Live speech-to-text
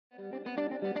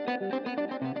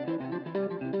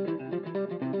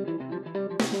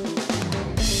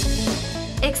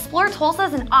Explore Tulsa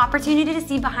is an opportunity to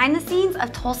see behind the scenes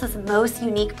of Tulsa's most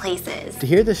unique places. To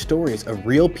hear the stories of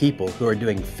real people who are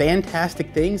doing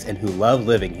fantastic things and who love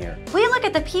living here. We look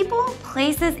at the people,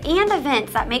 places, and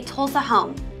events that make Tulsa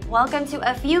home. Welcome to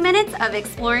a few minutes of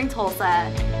Exploring Tulsa.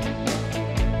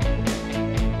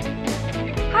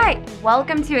 Hi,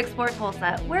 welcome to Explore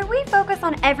Tulsa, where we focus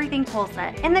on everything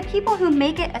Tulsa and the people who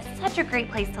make it such a great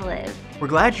place to live. We're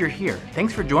glad you're here.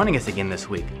 Thanks for joining us again this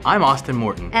week. I'm Austin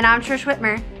Morton. And I'm Trish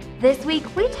Whitmer. This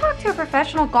week, we talked to a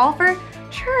professional golfer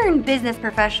turned business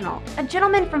professional, a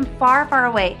gentleman from far, far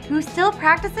away who still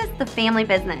practices the family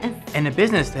business. And a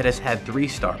business that has had 3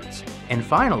 starts. And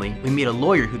finally, we meet a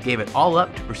lawyer who gave it all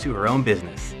up to pursue her own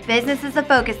business. Business is the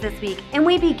focus this week, and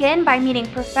we begin by meeting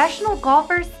professional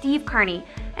golfer Steve Carney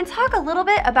and talk a little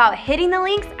bit about hitting the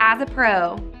links as a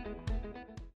pro.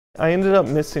 I ended up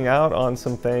missing out on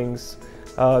some things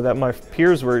that my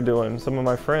peers were doing, some of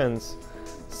my friends.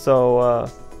 So,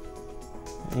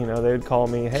 you know, they'd call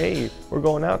me, hey, we're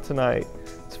going out tonight.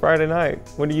 It's Friday night.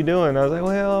 What are you doing? I was like,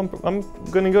 well, I'm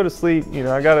going to go to sleep. You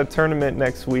know, I got a tournament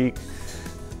next week.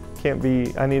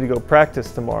 I need to go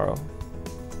practice tomorrow.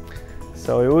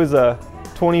 So it was a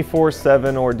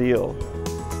 24/7 ordeal.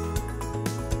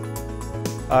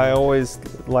 I always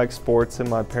liked sports, and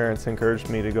my parents encouraged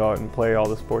me to go out and play all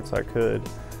the sports I could.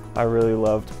 I really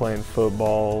loved playing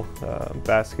football,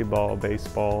 basketball,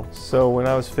 baseball. So when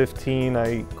I was 15,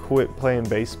 I quit playing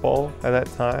baseball at that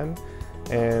time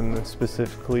and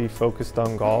specifically focused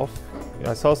on golf.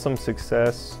 I saw some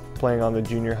success playing on the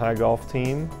junior high golf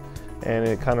team, and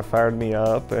it kind of fired me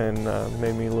up and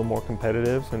made me a little more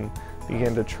competitive, and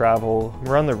began to travel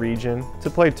around the region to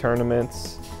play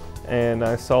tournaments. And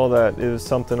I saw that it was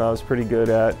something I was pretty good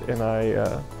at, and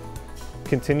I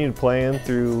continued playing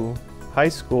through high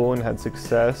school and had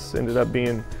success. Ended up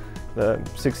being the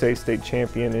 6A state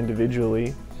champion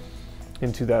individually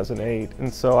in 2008.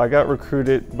 And so I got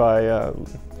recruited by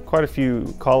quite a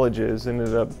few colleges,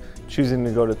 ended up choosing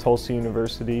to go to Tulsa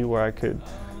University, where I could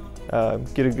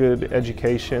get a good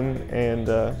education and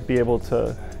be able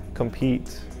to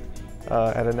compete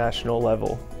at a national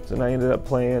level. And I ended up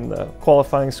playing the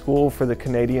qualifying school for the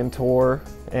Canadian Tour,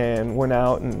 and went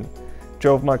out and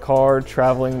drove my car,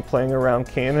 traveling, playing around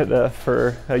Canada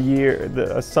for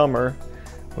a summer,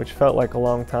 which felt like a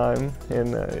long time,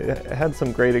 and had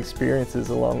some great experiences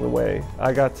along the way.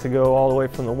 I got to go all the way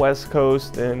from the West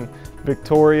Coast in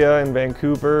Victoria and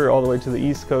Vancouver, all the way to the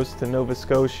East Coast to Nova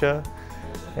Scotia,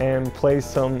 and play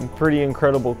some pretty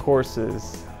incredible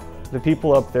courses. The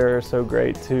people up there are so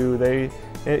great too.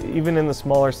 Even in the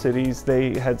smaller cities,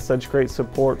 they had such great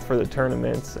support for the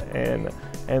tournaments and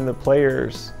the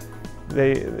players.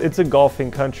 It's a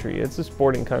golfing country, it's a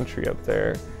sporting country up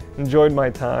there. Enjoyed my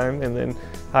time, and then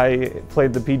I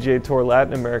played the PGA Tour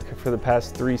Latin America for the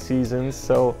past 3 seasons,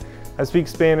 so I speak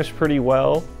Spanish pretty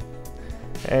well.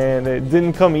 And it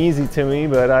didn't come easy to me,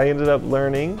 but I ended up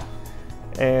learning,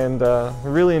 and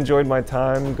really enjoyed my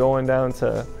time. Going down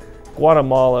to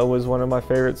Guatemala was one of my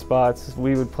favorite spots.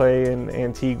 We would play in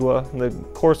Antigua. The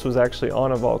course was actually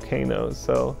on a volcano,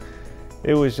 so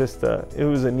it was just it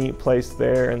was a neat place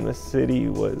there, and the city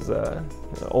was an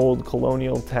old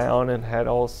colonial town and had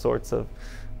all sorts of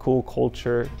cool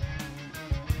culture.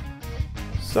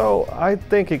 So I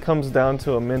think it comes down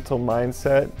to a mental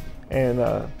mindset and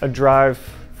a drive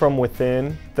from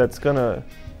within that's gonna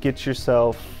get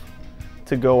yourself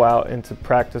to go out and to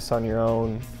practice on your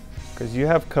own. Because you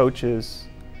have coaches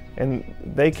and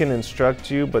they can instruct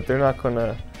you, but they're not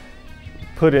gonna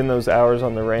put in those hours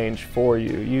on the range for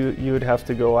you. You would have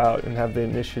to go out and have the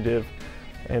initiative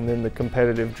and then the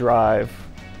competitive drive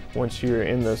once you're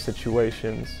in those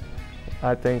situations.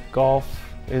 I think golf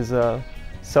is a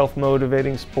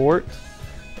self-motivating sport,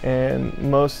 and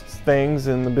most things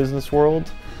in the business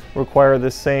world require the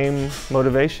same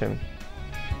motivation.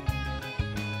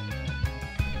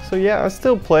 So yeah, I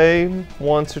still play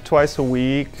once or twice a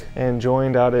week, and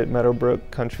joined out at Meadowbrook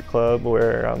Country Club,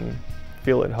 where I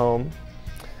feel at home.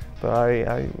 But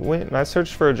I went and I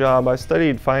searched for a job. I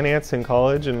studied finance in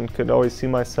college and could always see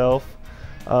myself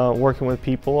working with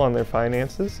people on their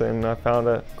finances, and I found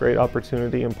a great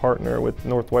opportunity and partner with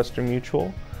Northwestern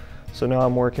Mutual. So now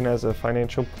I'm working as a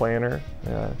financial planner,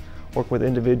 work with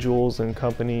individuals and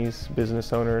companies,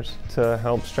 business owners, to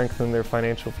help strengthen their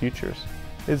financial futures.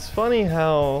 It's funny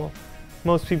how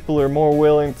most people are more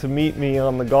willing to meet me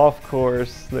on the golf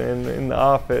course than in the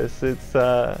office.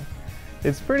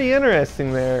 It's pretty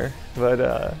interesting there,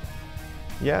 but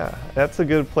yeah, that's a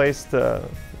good place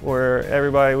where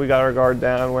everybody, we got our guard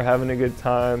down, we're having a good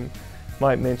time,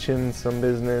 might mention some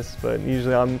business, but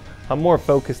usually I'm more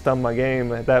focused on my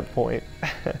game at that point.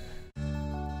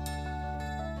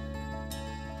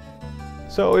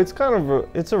 So it's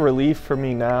it's a relief for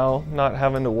me now, not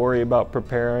having to worry about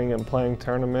preparing and playing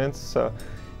tournaments. So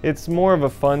it's more of a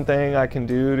fun thing I can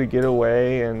do to get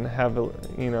away and have,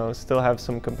 still have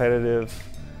some competitive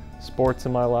sports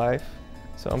in my life.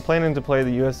 So I'm planning to play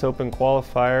the US Open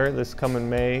qualifier this coming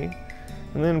May,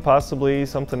 and then possibly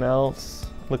something else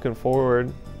looking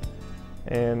forward.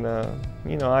 And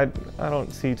I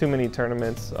don't see too many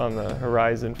tournaments on the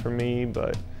horizon for me,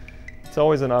 but it's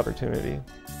always an opportunity.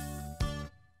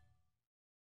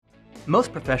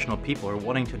 Most professional people are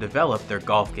wanting to develop their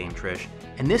golf game, Trish,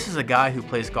 and this is a guy who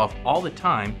plays golf all the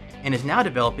time and is now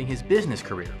developing his business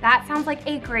career. That sounds like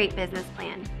a great business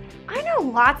plan. I know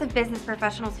lots of business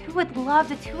professionals who would love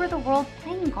to tour the world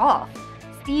playing golf.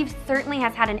 Steve certainly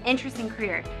has had an interesting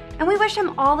career, and we wish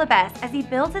him all the best as he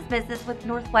builds his business with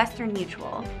Northwestern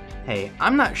Mutual. Hey,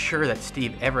 I'm not sure that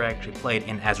Steve ever actually played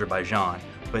in Azerbaijan,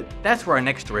 but that's where our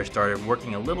next tourist started,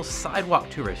 working a little sidewalk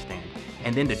tourist stand,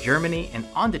 and then to Germany and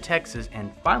on to Texas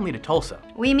and finally to Tulsa.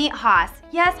 We meet Haas.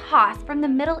 Yes, Haas from the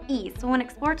Middle East when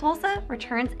Explore Tulsa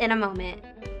returns in a moment.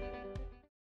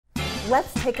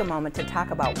 Let's take a moment to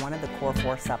talk about one of the core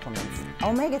 4 supplements,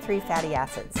 omega-3 fatty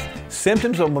acids.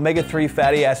 Symptoms of omega-3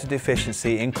 fatty acid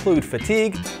deficiency include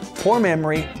fatigue, poor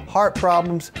memory, heart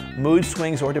problems, mood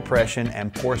swings or depression,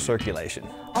 and poor circulation.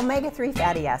 Omega-3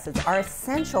 fatty acids are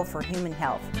essential for human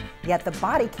health, yet the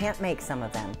body can't make some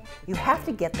of them. You have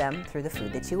to get them through the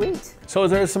food that you eat. So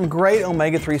there's some great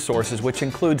omega-3 sources which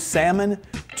include salmon,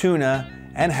 tuna,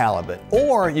 and halibut,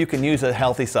 or you can use a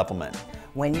healthy supplement.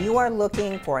 When you are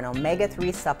looking for an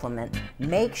omega-3 supplement,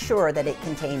 make sure that it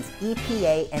contains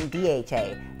EPA and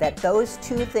DHA, that those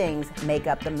 2 things make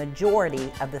up the majority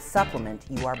of the supplement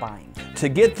you are buying. To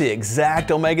get the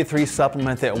exact omega-3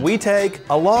 supplement that we take,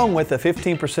 along with a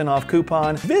 15% off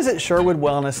coupon, visit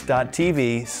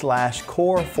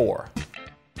sherwoodwellness.tv/core4.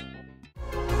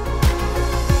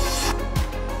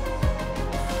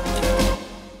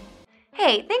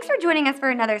 Hey, thanks for joining us for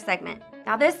another segment.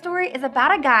 Now this story is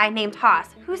about a guy named Haas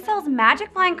who sells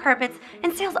magic flying carpets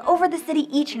and sails over the city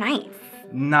each night.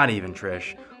 Not even,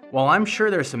 Trish. While I'm sure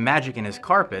there's some magic in his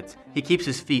carpets, he keeps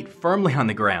his feet firmly on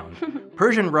the ground.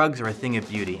 Persian rugs are a thing of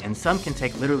beauty, and some can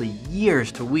take literally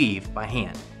years to weave by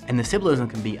hand, and the symbolism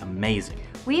can be amazing.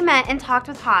 We met and talked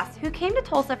with Haas, who came to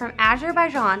Tulsa from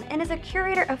Azerbaijan and is a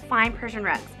curator of fine Persian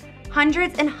rugs.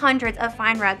 Hundreds and hundreds of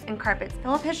fine rugs and carpets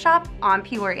fill up his shop on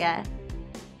Peoria.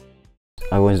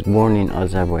 I was born in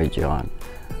Azerbaijan.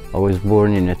 I was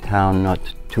born in a town not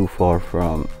too far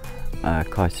from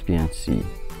Caspian Sea.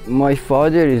 My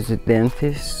father is a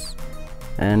dentist,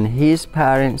 and his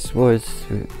parents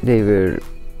they were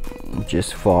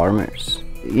just farmers.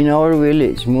 In our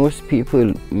village, most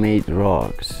people made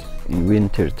rugs in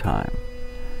winter time,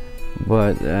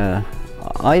 but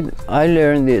I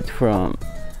learned it from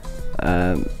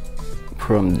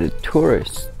the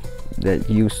tourists that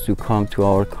used to come to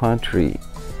our country.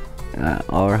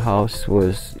 Our house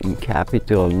was in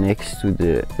capital next to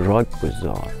the rug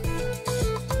bazaar.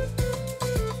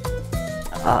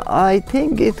 I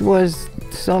think it was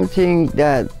something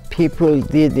that people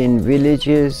did in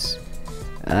villages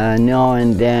now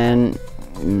and then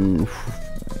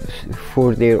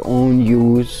for their own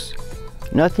use,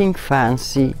 nothing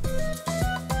fancy.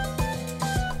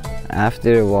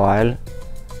 After a while,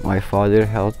 my father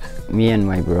helped me and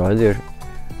my brother.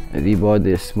 We bought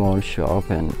a small shop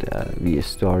and we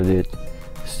started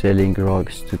selling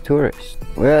rugs to tourists.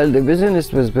 Well, the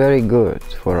business was very good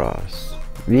for us.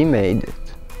 We made it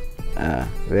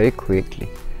very quickly.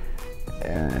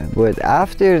 But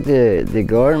after the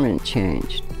government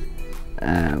changed,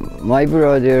 my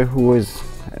brother, who was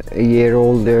a year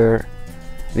older,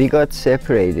 we got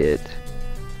separated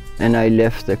and I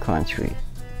left the country.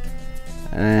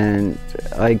 And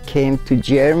I came to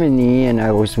Germany and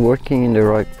I was working in the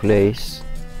rug place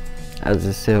as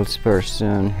a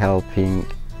salesperson, helping.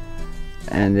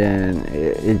 And then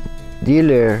a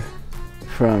dealer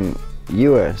from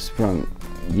US, from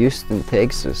Houston,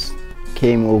 Texas,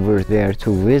 came over there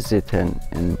to visit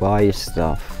and buy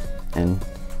stuff. And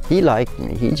he liked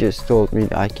me. He just told me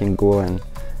I can go and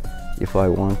if I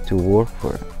want to work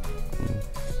for him.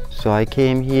 So I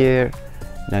came here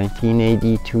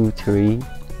 1982-3,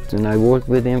 and I worked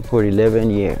with him for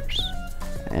 11 years,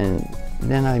 and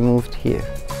then I moved here.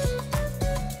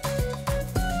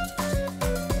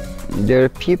 There are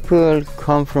people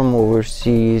come from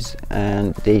overseas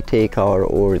and they take our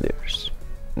orders.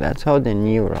 That's how the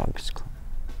new rugs come.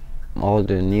 All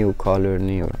the new color,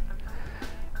 new.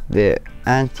 The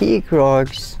antique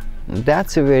rugs,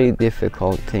 That's a very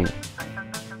difficult thing.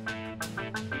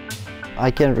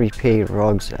 I can repair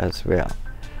rugs as well.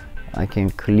 I can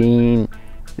clean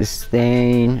the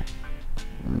stain,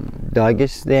 dog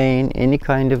stain, any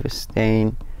kind of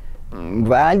stain.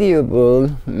 Valuable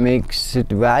makes it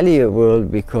valuable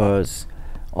because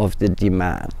of the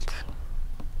demand.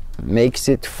 Makes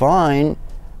it fine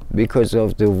because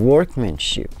of the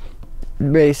workmanship.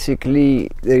 Basically,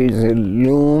 there is a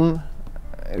loom,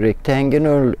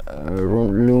 rectangular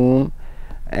loom,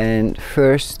 and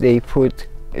first they put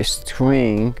a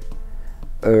string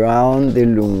around the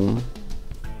loom,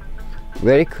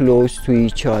 very close to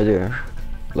each other,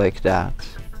 like that.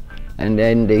 And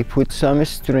then they put some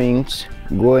strings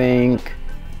going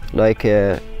like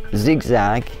a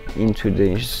zigzag into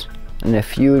this in a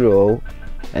few rows,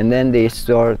 and then they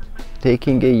start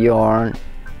taking a yarn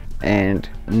and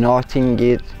knotting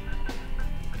it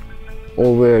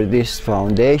over these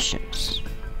foundations.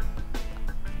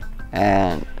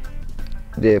 And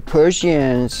the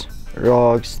Persians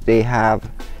rugs, they have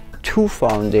two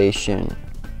foundations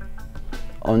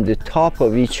on the top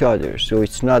of each other, so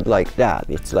it's not like that,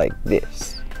 it's like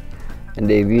this, and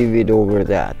they weave it over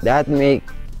that. That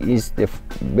is the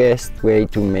best way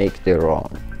to make the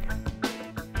rug.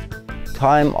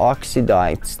 Time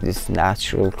oxidizes these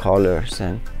natural colors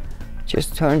and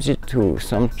just turns it to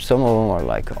some of them are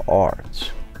like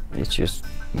art. It's just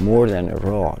more than a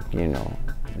rug, you know,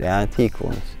 the antique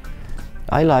ones.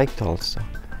 I like Tulsa.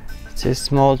 It's a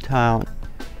small town,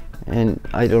 and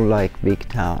I don't like big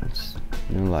towns.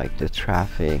 I don't like the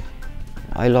traffic.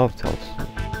 I love Tulsa.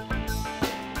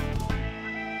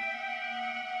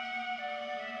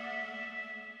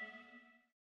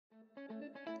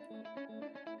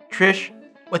 Trish,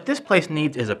 what this place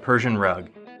needs is a Persian rug.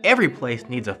 Every place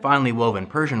needs a finely woven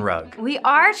Persian rug. We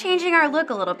are changing our look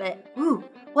a little bit. Ooh,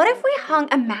 what if we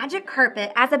hung a magic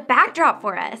carpet as a backdrop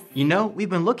for us? You know, we've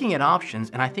been looking at options,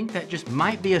 and I think that just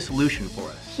might be a solution for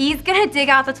us. He's gonna dig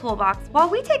out the toolbox while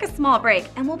we take a small break,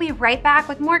 and we'll be right back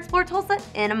with more Explore Tulsa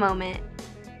in a moment.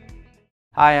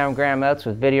 Hi, I'm Graham Oates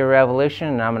with Video Revolution,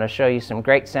 and I'm going to show you some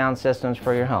great sound systems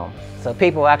for your home. So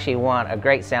people actually want a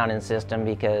great sounding system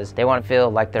because they want to feel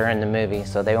like they're in the movie.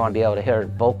 So they want to be able to hear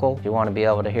vocal, you want to be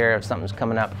able to hear if something's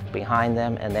coming up behind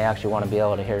them, and they actually want to be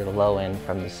able to hear the low end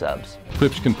from the subs.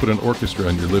 Klipsch can put an orchestra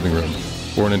in your living room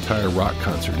or an entire rock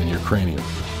concert in your cranium.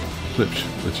 Klipsch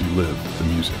lets you live the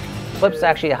music. Klipsch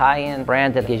actually a high-end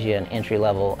brand that gives you an entry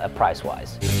level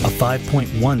price-wise. A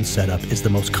 5.1 setup is the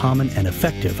most common and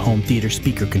effective home theater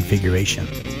speaker configuration.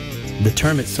 The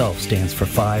term itself stands for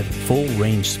 5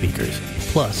 full-range speakers,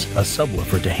 plus a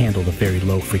subwoofer to handle the very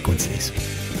low frequencies.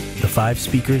 The 5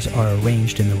 speakers are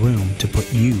arranged in the room to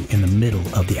put you in the middle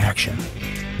of the action.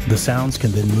 The sounds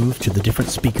can then move to the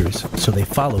different speakers so they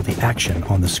follow the action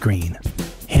on the screen.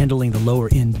 Handling the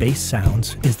lower-end bass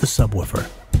sounds is the subwoofer.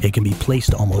 It can be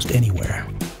placed almost anywhere.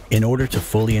 In order to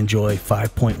fully enjoy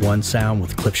 5.1 sound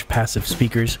with Klipsch passive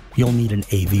speakers, you'll need an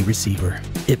AV receiver.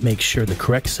 It makes sure the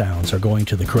correct sounds are going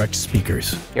to the correct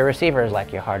speakers. Your receiver is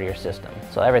like your heart of your system.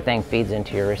 So everything feeds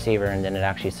into your receiver and then it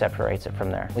actually separates it from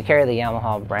there. We carry the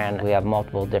Yamaha brand. We have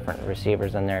multiple different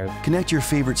receivers in there. Connect your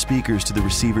favorite speakers to the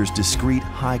receiver's discrete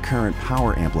high current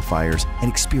power amplifiers and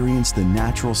experience the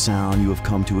natural sound you have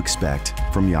come to expect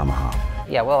from Yamaha.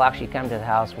 Yeah, we'll actually come to the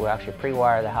house, we'll actually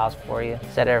pre-wire the house for you,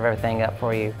 set everything up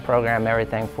for you, program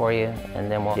everything for you,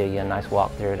 and then we'll give you a nice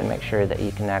walkthrough to make sure that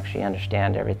you can actually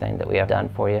understand everything that we have done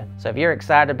for you. So if you're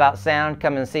excited about sound,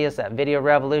 come and see us at Video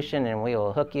Revolution and we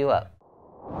will hook you up.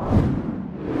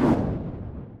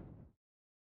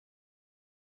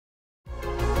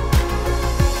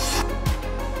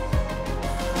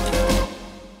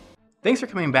 Thanks for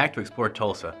coming back to Explore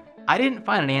Tulsa. I didn't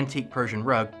find an antique Persian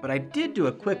rug, but I did do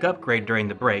a quick upgrade during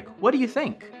the break. What do you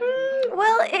think?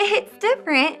 Well, it's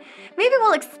different. Maybe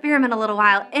we'll experiment a little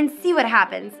while and see what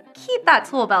happens. Keep that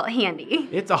tool belt handy.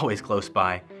 It's always close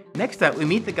by. Next up, we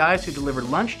meet the guys who deliver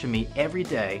lunch to me every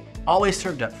day, always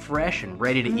served up fresh and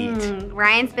ready to eat.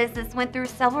 Ryan's business went through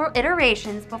several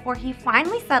iterations before he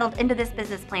finally settled into this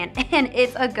business plan, and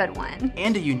it's a good one.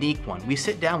 And a unique one. We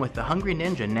sit down with the Hungry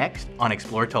Ninja next on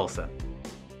Explore Tulsa.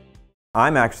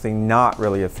 I'm actually not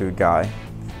really a food guy,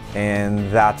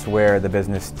 and that's where the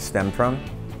business stemmed from,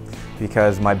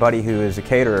 because my buddy, who is a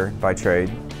caterer by trade,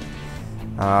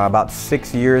 about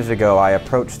 6 years ago I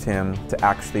approached him to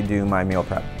actually do my meal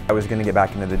prep. I was going to get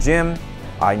back into the gym.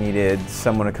 I needed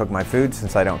someone to cook my food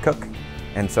since I don't cook,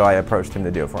 and so I approached him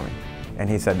to do it for me, and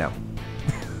he said no.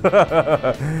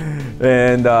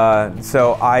 And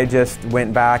so I just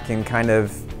went back and kind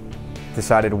of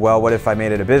decided, well, what if I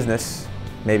made it a business?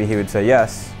 Maybe he would say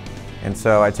yes. And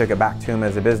so I took it back to him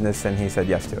as a business and he said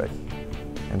yes to it.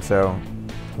 And so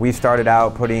we started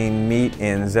out putting meat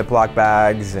in Ziploc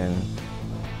bags and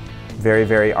very,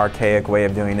 very archaic way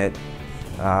of doing it.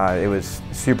 It was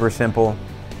super simple,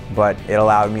 but it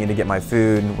allowed me to get my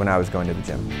food when I was going to the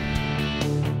gym.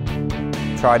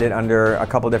 Tried it under a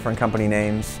couple different company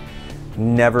names,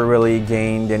 never really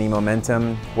gained any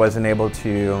momentum, wasn't able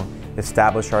to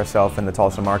establish ourselves in the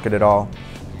Tulsa market at all.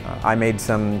 I made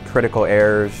some critical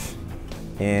errors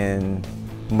in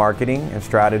marketing and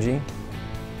strategy,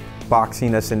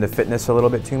 boxing us into fitness a little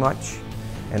bit too much.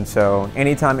 And so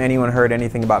anytime anyone heard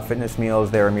anything about fitness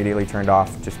meals, they were immediately turned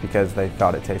off just because they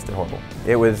thought it tasted horrible.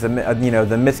 It was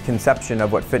the misconception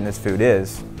of what fitness food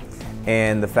is,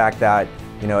 and the fact that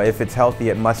if it's healthy,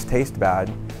 it must taste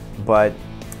bad. But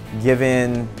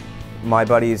given my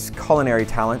buddy's culinary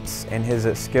talents and his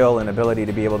skill and ability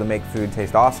to be able to make food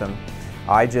taste awesome,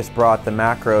 I just brought the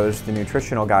macros, the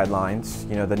nutritional guidelines,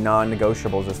 the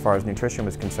non-negotiables as far as nutrition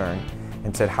was concerned,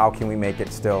 and said, how can we make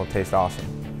it still taste awesome?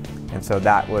 And so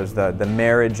that was the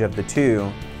marriage of the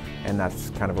two, and that's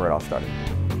kind of where it all started.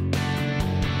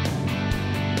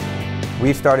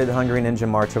 We started the Hungry Ninja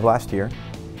March of last year,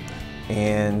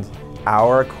 and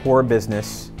our core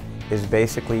business is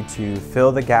basically to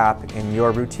fill the gap in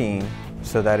your routine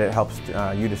so that it helps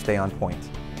you to stay on point.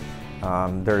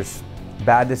 There's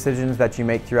bad decisions that you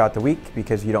make throughout the week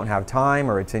because you don't have time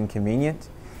or it's inconvenient,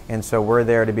 and so we're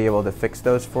there to be able to fix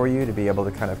those for you, to be able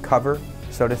to kind of cover,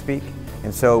 so to speak.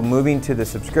 And so moving to the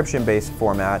subscription-based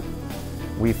format,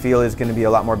 we feel is going to be a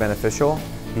lot more beneficial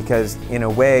because in a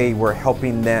way we're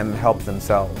helping them help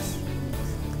themselves.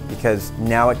 Because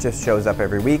now it just shows up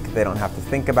every week, they don't have to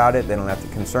think about it, they don't have to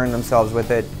concern themselves with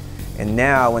it. And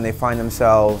now when they find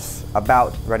themselves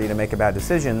about ready to make a bad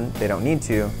decision, they don't need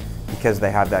to because they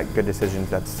have that good decision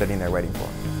that's sitting there waiting for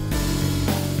them.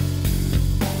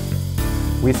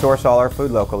 We source all our food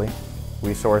locally.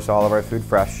 We source all of our food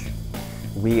fresh.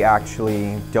 We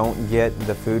actually don't get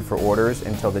the food for orders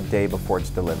until the day before it's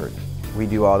delivered. We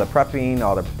do all the prepping,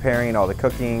 all the preparing, all the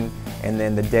cooking, and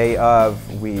then the day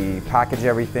of, we package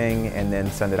everything and then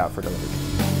send it out for delivery.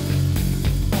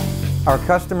 Our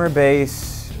customer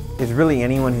base is really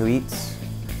anyone who eats,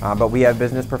 but we have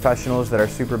business professionals that are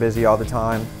super busy all the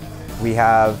time. We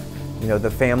have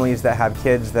the families that have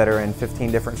kids that are in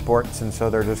 15 different sports, and so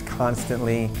they're just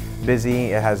constantly busy.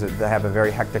 They have a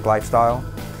very hectic lifestyle.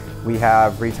 We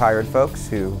have retired folks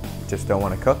who just don't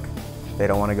want to cook. They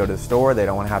don't want to go to the store. They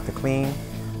don't want to have to clean.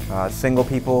 Single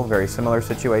people, very similar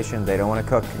situation. They don't want to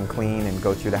cook and clean and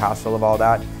go through the hassle of all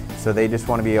that. So they just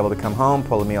want to be able to come home,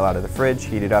 pull a meal out of the fridge,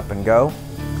 heat it up and go.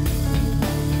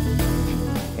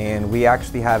 And we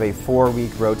actually have a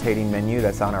 4-week rotating menu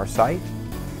that's on our site.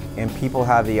 And people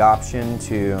have the option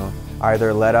to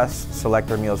either let us select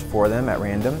their meals for them at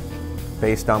random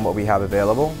based on what we have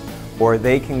available, or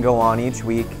they can go on each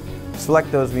week,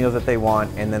 select those meals that they want,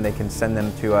 and then they can send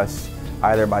them to us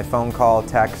either by phone call,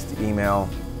 text, email,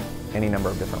 any number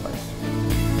of different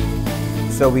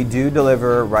ways. So we do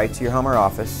deliver right to your home or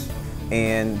office,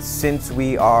 and since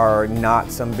we are not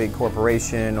some big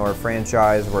corporation or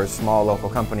franchise, we're a small local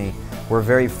company, we're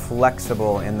very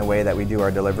flexible in the way that we do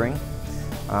our delivering.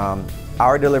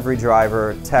 Our delivery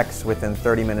driver texts within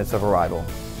 30 minutes of arrival.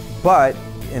 But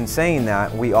in saying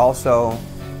that, we also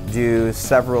do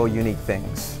several unique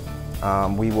things.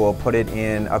 We will put it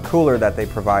in a cooler that they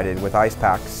provided with ice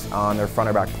packs on their front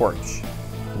or back porch.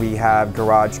 We have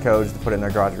garage codes to put in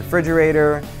their garage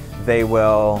refrigerator. They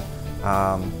will,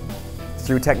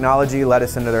 through technology, let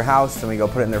us into their house and we go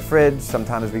put it in their fridge.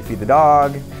 Sometimes we feed the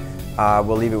dog.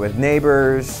 We'll leave it with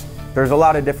neighbors. There's a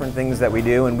lot of different things that we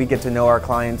do, and we get to know our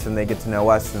clients and they get to know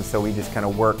us, and so we just kind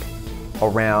of work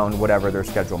around whatever their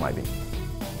schedule might be.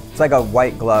 It's like a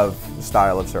white glove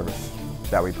style of service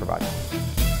that we provide.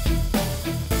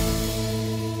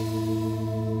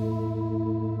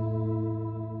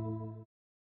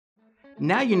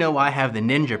 Now you know I have the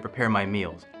Ninja prepare my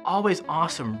meals. Always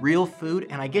awesome real food,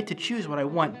 and I get to choose what I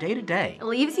want day to day. It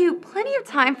leaves you plenty of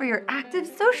time for your active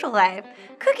social life.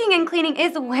 Cooking and cleaning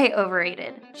is way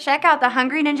overrated. Check out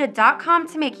thehungryninja.com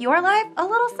to make your life a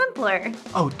little simpler.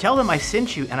 Oh, tell them I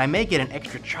sent you, and I may get an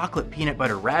extra chocolate peanut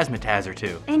butter razzmatazz or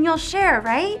two. And you'll share,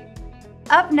 right?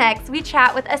 Up next, we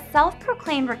chat with a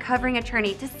self-proclaimed recovering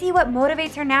attorney to see what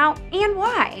motivates her now and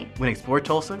why. When Explore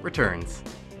Tulsa returns.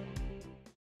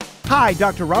 Hi,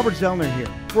 Dr. Robert Zellner here.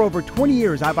 For over 20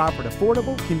 years, I've offered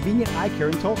affordable, convenient eye care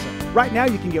in Tulsa. Right now,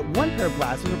 you can get 1 pair of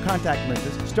glasses or contact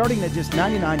lenses starting at just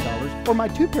 $99, or my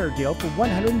 2-pair deal for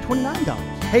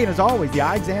 $129. Hey, and as always, the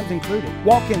eye exam's included.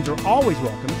 Walk-ins are always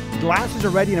welcome. Glasses are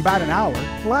ready in about an hour.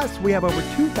 Plus, we have over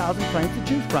 2,000 frames to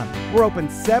choose from. We're open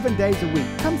 7 days a week.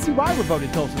 Come see why we're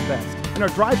voted Tulsa's best. And our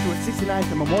drive-thru at 69th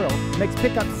and Memorial makes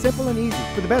pickup simple and easy.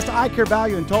 For the best eye care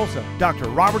value in Tulsa, Dr.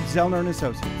 Robert Zellner and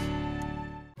Associates.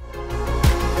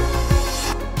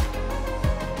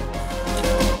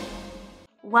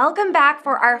 Welcome back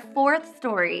for our fourth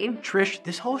story. Trish,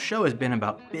 this whole show has been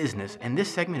about business, and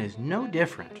this segment is no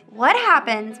different. What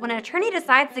happens when an attorney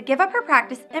decides to give up her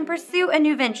practice and pursue a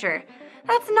new venture?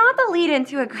 That's not the lead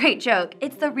into a great joke.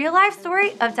 It's the real-life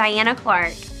story of Diana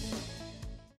Clark.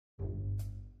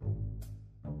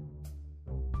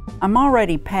 I'm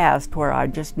already past where I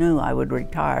just knew I would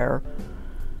retire.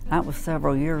 That was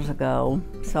several years ago,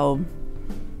 so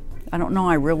I don't know,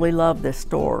 I really love this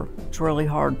store. It's really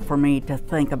hard for me to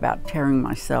think about tearing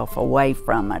myself away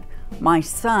from it. My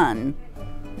son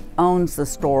owns the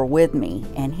store with me,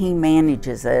 and he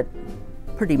manages it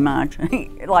pretty much.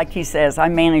 Like he says, I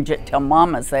manage it till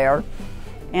Mama's there.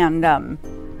 And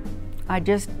I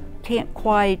just can't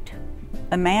quite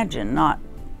imagine not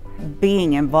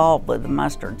being involved with the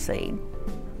mustard seed,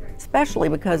 especially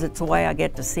because it's the way I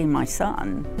get to see my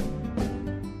son.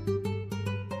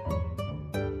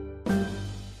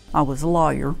 I was a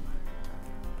lawyer.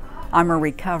 I'm a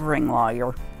recovering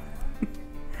lawyer.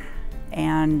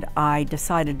 And I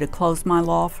decided to close my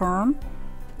law firm,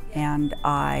 and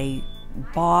I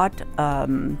bought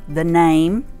the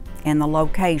name and the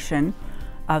location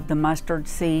of the Mustard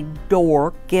Seed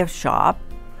Door gift shop.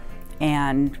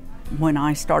 And when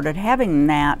I started having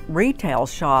that retail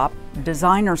shop,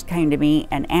 designers came to me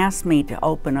and asked me to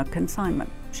open a consignment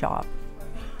shop.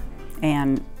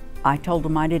 And I told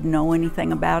them I didn't know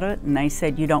anything about it, and they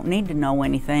said, you don't need to know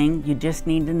anything, you just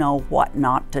need to know what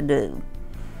not to do.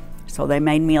 So they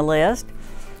made me a list,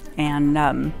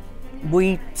 and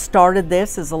we started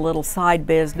this as a little side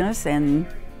business, and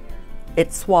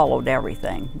it swallowed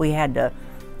everything. We had to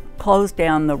close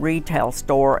down the retail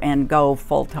store and go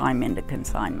full-time into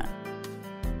consignment.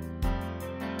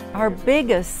 Our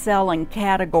biggest selling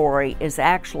category is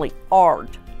actually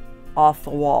art off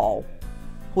the wall,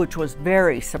 which was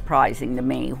very surprising to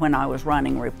me when I was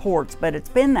running reports, but it's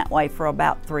been that way for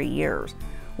about 3 years.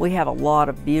 We have a lot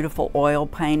of beautiful oil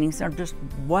paintings. They're just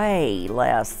way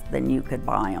less than you could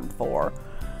buy them for.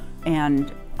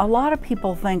 And a lot of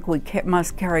people think we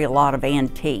must carry a lot of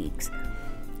antiques,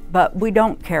 but we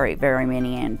don't carry very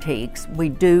many antiques. We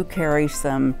do carry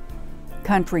some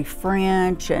country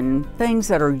French and things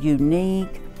that are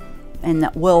unique and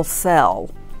that will sell.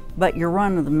 But your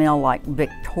run-of-the-mill, like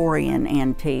Victorian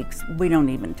antiques, we don't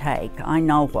even take. I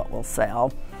know what will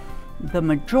sell. The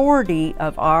majority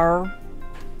of our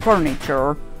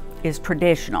furniture is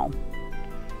traditional.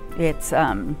 It's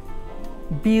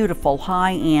beautiful,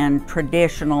 high-end,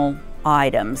 traditional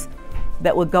items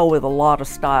that would go with a lot of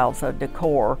styles of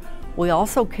decor. We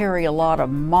also carry a lot of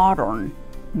modern,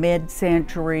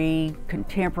 mid-century,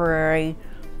 contemporary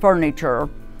furniture,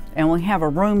 and we have a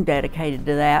room dedicated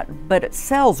to that, but it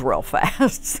sells real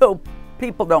fast, so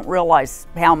people don't realize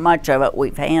how much of it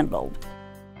we've handled.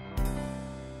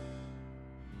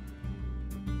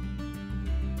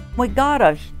 We got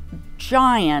a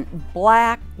giant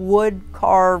black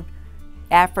wood-carved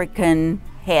African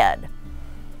head,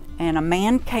 and a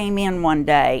man came in one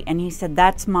day and he said,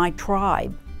 "That's my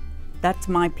tribe, that's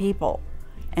my people."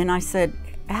 And I said,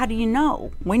 "How do you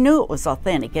know?" We knew it was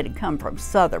authentic, it had come from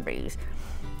Sotheby's.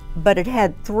 But it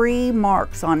had 3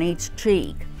 marks on each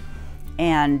cheek,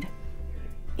 and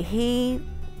he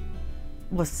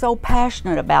was so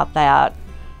passionate about that,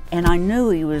 and I knew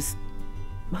he was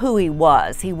who he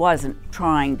was. He wasn't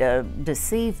trying to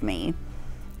deceive me,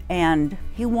 and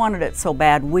he wanted it so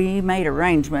bad we made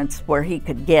arrangements where he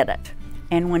could get it.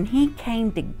 And when he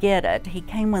came to get it, he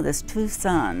came with his 2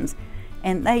 sons,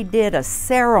 and they did a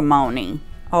ceremony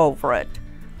over it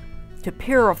to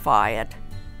purify it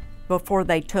before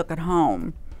they took it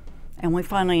home. And we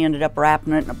finally ended up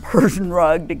wrapping it in a Persian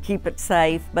rug to keep it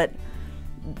safe, but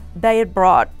they had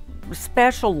brought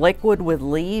special liquid with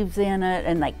leaves in it,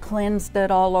 and they cleansed it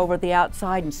all over the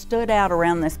outside and stood out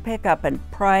around this pickup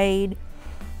and prayed.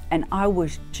 And I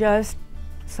was just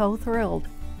so thrilled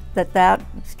that that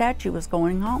statue was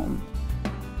going home.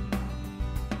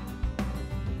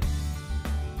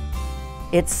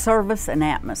 It's service and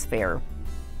atmosphere.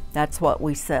 That's what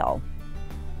we sell.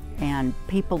 And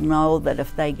people know that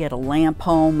if they get a lamp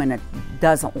home and it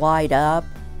doesn't light up,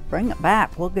 bring it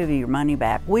back, we'll give you your money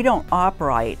back. We don't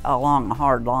operate along a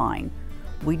hard line.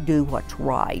 We do what's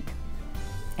right.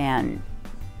 And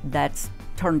that's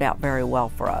turned out very well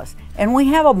for us. And we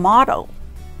have a motto,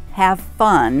 have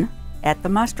fun at the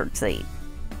Mustard Seed.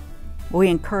 we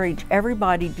encourage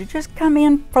everybody to just come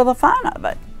in for the fun of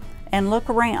it and look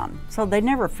around. So they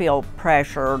never feel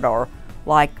pressured or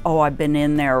like, oh, I've been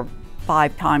in there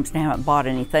 5 times and haven't bought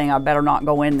anything, I better not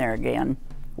go in there again.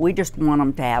 We just want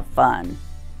them to have fun.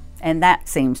 And that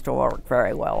seems to work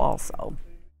very well also.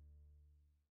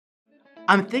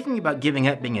 I'm thinking about giving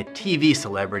up being a TV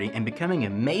celebrity and becoming a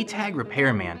Maytag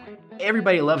repairman.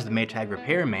 Everybody loves the Maytag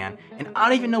repairman, and I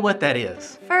don't even know what that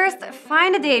is. First,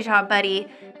 find a day job, buddy.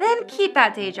 Then keep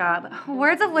that day job.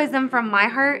 Words of wisdom from my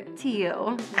heart to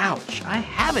you. Ouch, I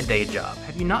have a day job.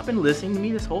 Have you not been listening to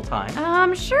me this whole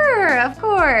time? Sure, of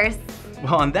course.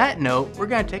 Well, on that note, we're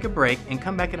gonna take a break and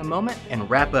come back in a moment and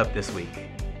wrap up this week.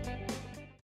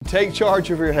 Take charge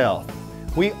of your health.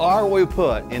 We are what we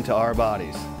put into our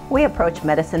bodies. We approach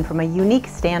medicine from a unique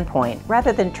standpoint.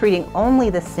 Rather than treating only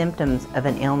the symptoms of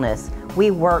an illness,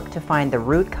 we work to find the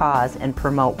root cause and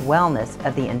promote wellness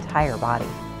of the entire body.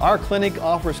 Our clinic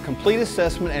offers complete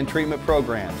assessment and treatment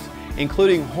programs,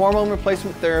 including hormone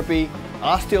replacement therapy,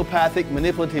 osteopathic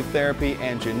manipulative therapy,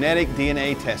 and genetic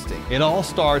DNA testing. It all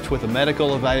starts with a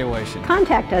medical evaluation.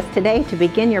 Contact us today to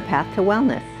begin your path to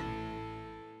wellness.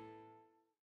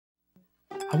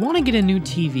 I want to get a new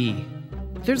TV.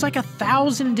 There's like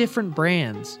 1,000 different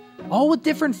brands, all with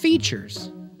different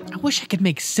features. I wish I could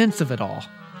make sense of it all.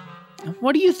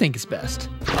 What do you think is best?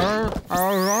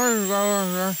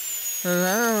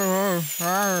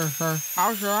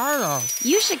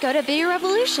 You should go to Video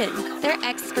Revolution. Their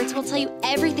experts will tell you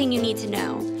everything you need to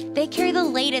know. They carry the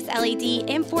latest LED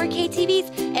and 4K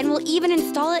TVs and will even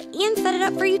install it and set it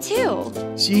up for you too.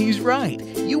 She's right.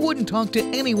 You wouldn't talk to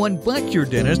anyone but your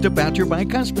dentist about your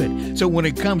bicuspid. So when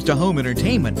it comes to home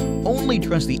entertainment, only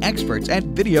trust the experts at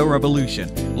Video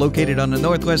Revolution, located on the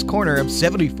northwest corner of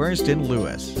 71st and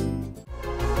Lewis.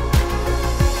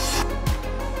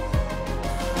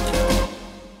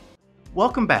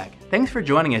 Welcome back. Thanks for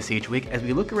joining us each week as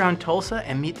we look around Tulsa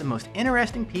and meet the most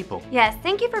interesting people. Yes,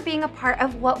 thank you for being a part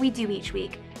of what we do each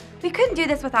week. We couldn't do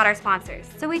this without our sponsors,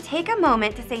 so we take a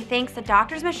moment to say thanks to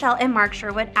Drs. Michelle and Mark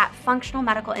Sherwood at Functional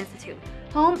Medical Institute,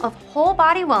 home of whole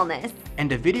body wellness. And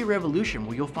to Video Revolution,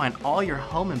 where you'll find all your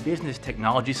home and business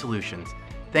technology solutions.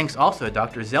 Thanks also to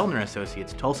Dr. Zellner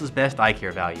Associates, Tulsa's best eye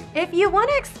care value. If you want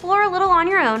to explore a little on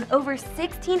your own, over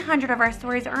 1,600 of our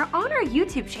stories are on our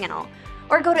YouTube channel.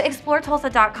 Or go to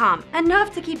exploretulsa.com,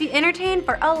 enough to keep you entertained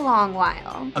for a long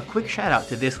while. A quick shout out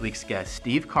to this week's guests,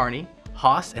 Steve Carney,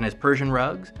 Haas and his Persian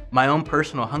rugs, my own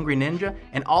personal Hungry Ninja,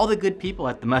 and all the good people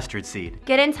at the Mustard Seed.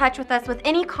 Get in touch with us with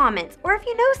any comments, or if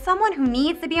you know someone who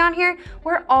needs to be on here,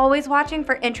 we're always watching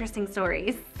for interesting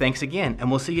stories. Thanks again, and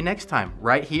we'll see you next time,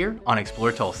 right here on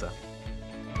Explore Tulsa.